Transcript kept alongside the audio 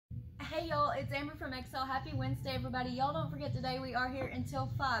y'all, it's Amber from Exile. Happy Wednesday, everybody. Y'all don't forget today we are here until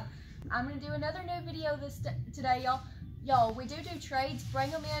 5. I'm going to do another new video today, y'all. Y'all, we do trades. Bring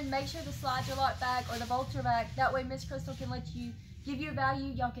them in. Make sure the slides are locked back or the bolts are back. That way Miss Crystal can give you a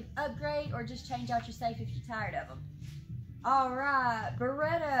value. Y'all can upgrade or just change out your safe if you're tired of them. Alright,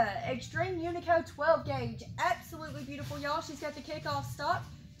 Beretta Extreme Unico 12 gauge. Absolutely beautiful, y'all. She's got the kickoff stock.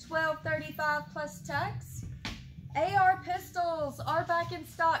 $12.35 plus tax. AR pistols are back in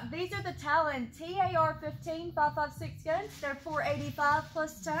stock. These are the Talon TAR-15 5.56 guns. They're $4.85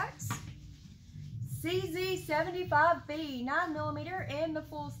 plus tax. CZ75B 9mm in the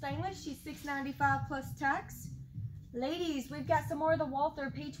full stainless. She's $6.95 plus tax. Ladies, we've got some more of the Walther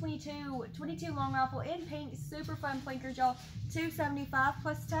P22 22 long rifle in pink. Super fun plinkers, y'all. $2.75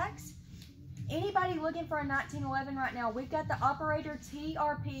 plus tax. Anybody looking for a 1911 right now, we've got the Operator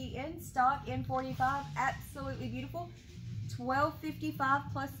TRP in stock in 45. Absolutely beautiful.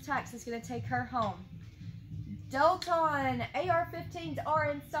 $12.55 plus tax is going to take her home. Delton AR-15s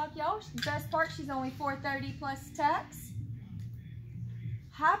are in stock, y'all. Best part, she's only $4.30 plus tax.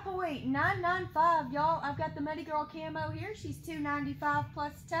 High Point 995, y'all. I've got the Muddy Girl camo here. She's $2.95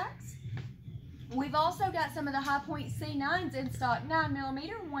 plus tax. We've also got some of the High Point C9s in stock,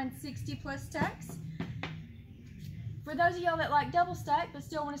 9mm, $160 plus tax. For those of y'all that like double stack but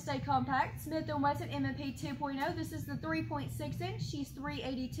still want to stay compact, Smith & Wesson M&P 2.0. This is the 3.6 inch. She's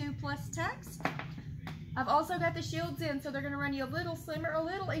 $382 plus tax. I've also got the shields in, so they're going to run you a little slimmer, a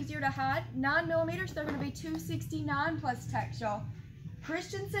little easier to hide. 9mm, they're going to be $269 plus tax, y'all.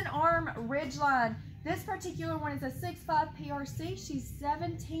 Christensen Arm Ridgeline. This particular one is a 6.5 PRC. She's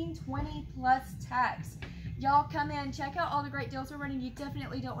 $17.20 plus tax. Y'all come in, check out all the great deals we're running. You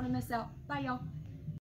definitely don't want to miss out. Bye, y'all.